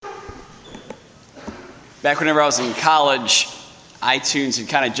Back whenever I was in college, iTunes had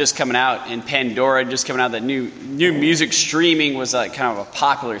kind of just coming out, and Pandora just coming out. That new music streaming was kind of a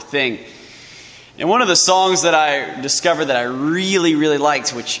popular thing. And one of the songs that I discovered that I really, really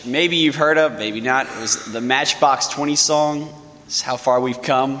liked, which maybe you've heard of, maybe not, was the Matchbox 20 song. It's How Far We've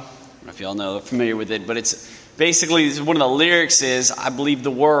Come. I don't know if y'all know, familiar with it, but it's basically, one of the lyrics is, I believe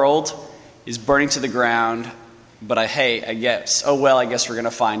the world is burning to the ground, but I guess we're going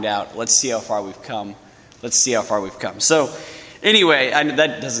to find out. Let's see how far we've come. Let's see how far we've come. So anyway,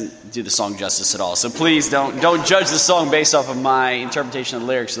 that doesn't do the song justice at all. So please don't judge the song based off of my interpretation of the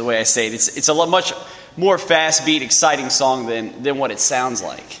lyrics the way I say it. It's a much more fast-beat, exciting song than what it sounds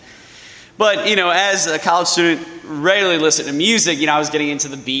like. But, as a college student, regularly listening to music, I was getting into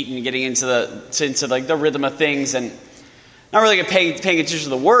the beat and getting into the rhythm of things and not really paying attention to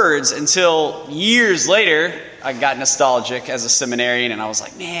the words until years later. I got nostalgic as a seminarian, and I was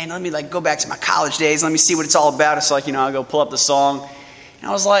like, man, let me go back to my college days. Let me see what it's all about. So I'll go pull up the song. And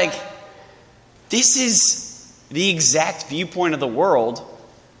I was like, this is the exact viewpoint of the world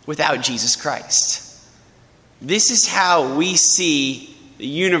without Jesus Christ. This is how we see the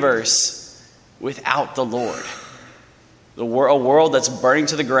universe without the Lord. A world that's burning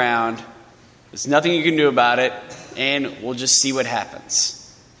to the ground. There's nothing you can do about it, and we'll just see what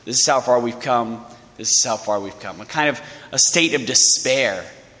happens. This is how far we've come. This is how far we've come. A kind of a state of despair.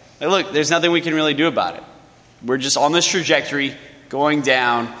 Look, there's nothing we can really do about it. We're just on this trajectory, going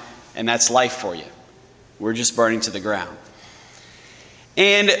down, and that's life for you. We're just burning to the ground.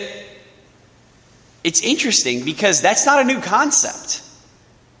 And it's interesting because that's not a new concept.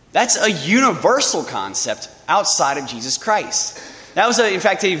 That's a universal concept outside of Jesus Christ. That was, in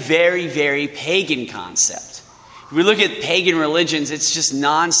fact, a very, very pagan concept. If we look at pagan religions, it's just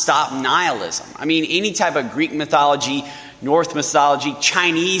nonstop nihilism. Any type of Greek mythology, Norse mythology,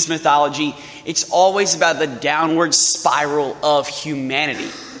 Chinese mythology, it's always about the downward spiral of humanity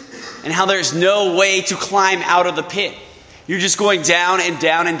and how there's no way to climb out of the pit. You're just going down and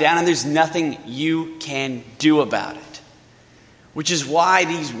down and down, and there's nothing you can do about it. Which is why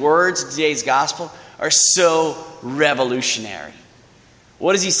these words in today's gospel are so revolutionary.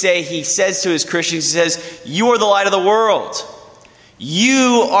 What does he say? He says to his Christians, he says, you are the light of the world.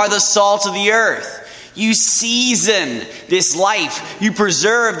 You are the salt of the earth. You season this life. You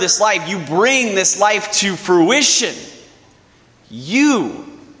preserve this life. You bring this life to fruition. You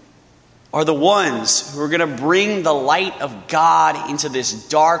are the ones who are going to bring the light of God into this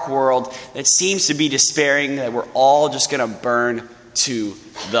dark world that seems to be despairing, that we're all just going to burn to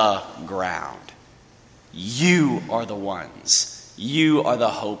the ground. You are the ones. You are the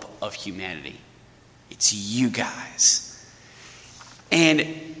hope of humanity. It's you guys. And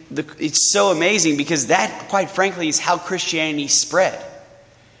it's so amazing because that, quite frankly, is how Christianity spread.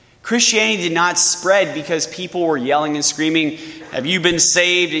 Christianity did not spread because people were yelling and screaming, have you been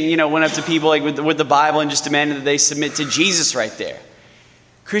saved? And, went up to people with the Bible and just demanded that they submit to Jesus right there.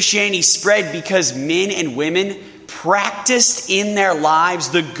 Christianity spread because men and women practiced in their lives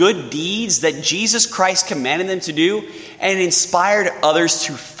the good deeds that Jesus Christ commanded them to do and inspired others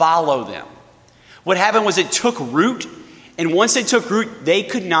to follow them. What happened was it took root, and once it took root, they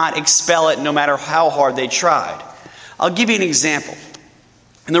could not expel it no matter how hard they tried. I'll give you an example.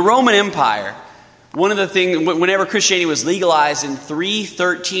 In the Roman Empire, one of the things, whenever Christianity was legalized in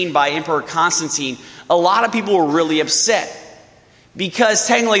 313 by Emperor Constantine, a lot of people were really upset because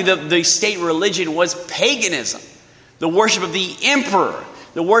technically the state religion was paganism. The worship of the emperor,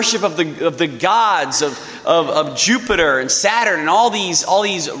 the worship of the gods of Jupiter and Saturn and all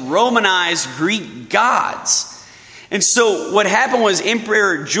these Romanized Greek gods. And so what happened was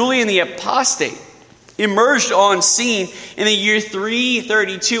Emperor Julian the Apostate emerged on scene in the year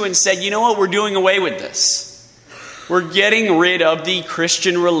 332 and said, you know what, we're doing away with this. We're getting rid of the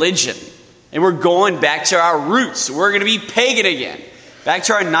Christian religion and we're going back to our roots. We're going to be pagan again. Back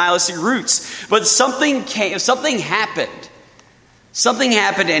to our nihilistic roots. But something happened. Something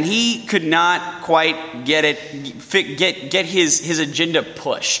happened and he could not quite get his agenda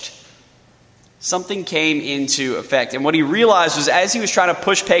pushed. Something came into effect. And what he realized was as he was trying to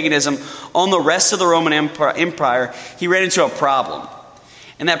push paganism on the rest of the Roman Empire, he ran into a problem.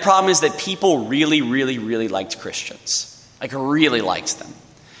 And that problem is that people really, really, really liked Christians. Really liked them.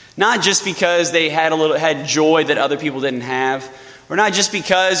 Not just because they had joy that other people didn't have. Or not just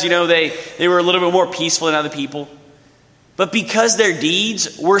because, they were a little bit more peaceful than other people, but because their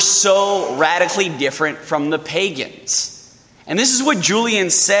deeds were so radically different from the pagans. And this is what Julian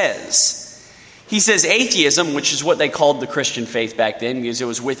says. He says atheism, which is what they called the Christian faith back then because it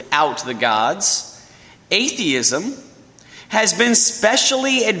was without the gods, atheism has been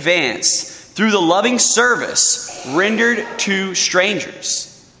specially advanced through the loving service rendered to strangers.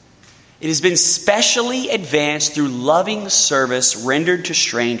 It has been specially advanced through loving service rendered to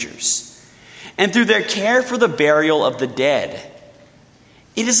strangers and through their care for the burial of the dead.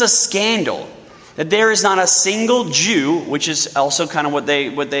 It is a scandal that there is not a single Jew, which is also kind of what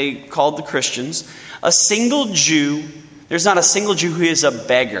they called the Christians, there's not a single Jew who is a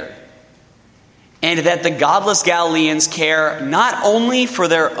beggar. And that the godless Galileans care not only for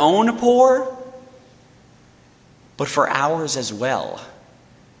their own poor, but for ours as well.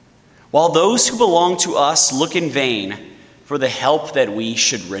 While those who belong to us look in vain for the help that we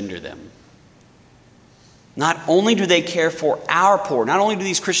should render them. Not only do they care for our poor, not only do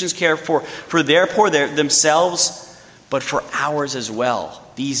these Christians care for their poor themselves, but for ours as well,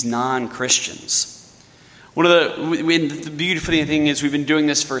 these non-Christians. The beautiful thing is we've been doing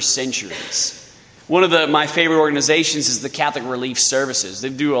this for centuries. One of my favorite organizations is the Catholic Relief Services. They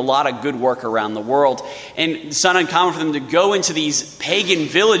do a lot of good work around the world. And it's not uncommon for them to go into these pagan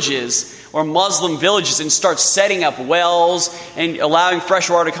villages or Muslim villages and start setting up wells and allowing fresh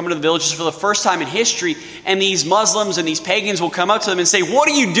water to come into the villages for the first time in history. And these Muslims and these pagans will come up to them and say, "What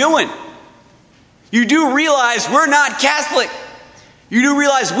are you doing? You do realize we're not Catholic. You do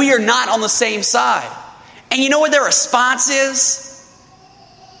realize we are not on the same side." And you know what their response is?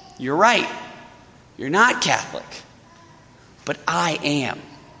 "You're right. You're not Catholic. But I am.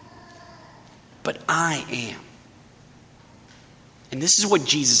 But I am." And this is what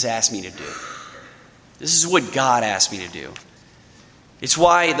Jesus asked me to do. This is what God asked me to do. It's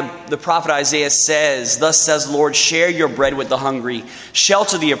why the prophet Isaiah says, "Thus says the Lord, share your bread with the hungry,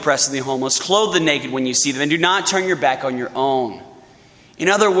 shelter the oppressed and the homeless, clothe the naked when you see them, and do not turn your back on your own." In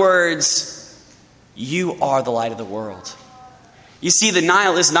other words, you are the light of the world. You see, this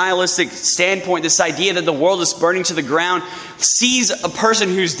nihilistic standpoint, this idea that the world is burning to the ground, sees a person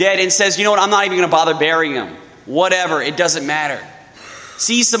who's dead and says, "You know what, I'm not even going to bother burying him. Whatever, it doesn't matter."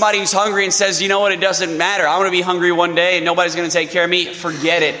 Sees somebody who's hungry and says, "You know what, it doesn't matter. I'm going to be hungry one day and nobody's going to take care of me.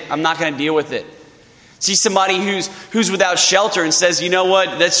 Forget it. I'm not going to deal with it." Sees somebody who's without shelter and says, "You know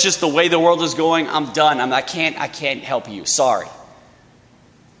what, that's just the way the world is going. I'm done. I can't help you. Sorry."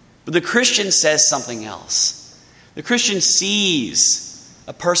 But the Christian says something else. The Christian sees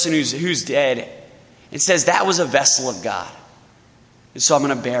a person who's dead and says, "That was a vessel of God. And so I'm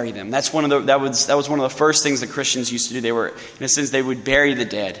going to bury them." That was one of the first things that Christians used to do. They were, in a sense, they would bury the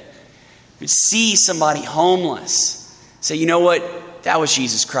dead. You'd see somebody homeless, say, "You know what? That was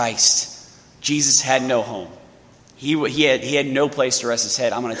Jesus Christ. Jesus had no home. He had no place to rest his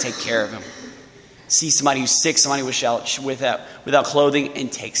head. I'm going to take care of him." See somebody who's sick, somebody without clothing, and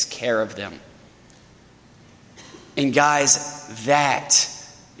takes care of them. And guys, that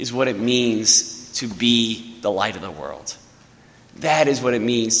is what it means to be the light of the world. That is what it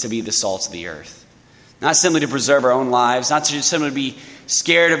means to be the salt of the earth. Not simply to preserve our own lives, not to just simply be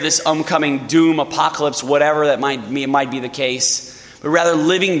scared of this upcoming doom, apocalypse, whatever that might be the case, but rather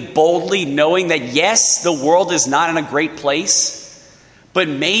living boldly, knowing that yes, the world is not in a great place, but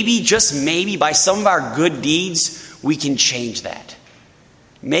maybe, just maybe, by some of our good deeds, we can change that.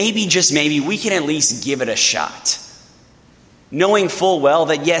 Maybe, just maybe, we can at least give it a shot. Knowing full well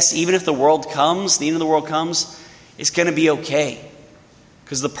that yes, even if the end of the world comes, it's going to be okay.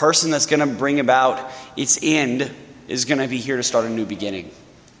 Because the person that's going to bring about its end is going to be here to start a new beginning.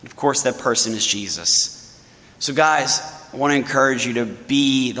 And of course, that person is Jesus. So guys, I want to encourage you to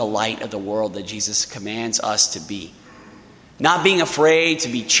be the light of the world that Jesus commands us to be. Not being afraid to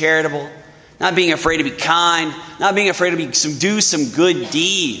be charitable, not being afraid to be kind, not being afraid to do some good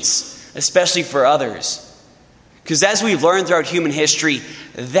deeds, especially for others. Because as we've learned throughout human history,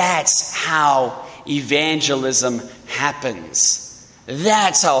 that's how evangelism happens.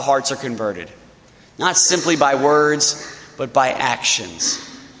 That's how hearts are converted. Not simply by words, but by actions.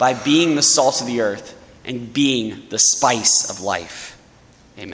 By being the salt of the earth and being the spice of life.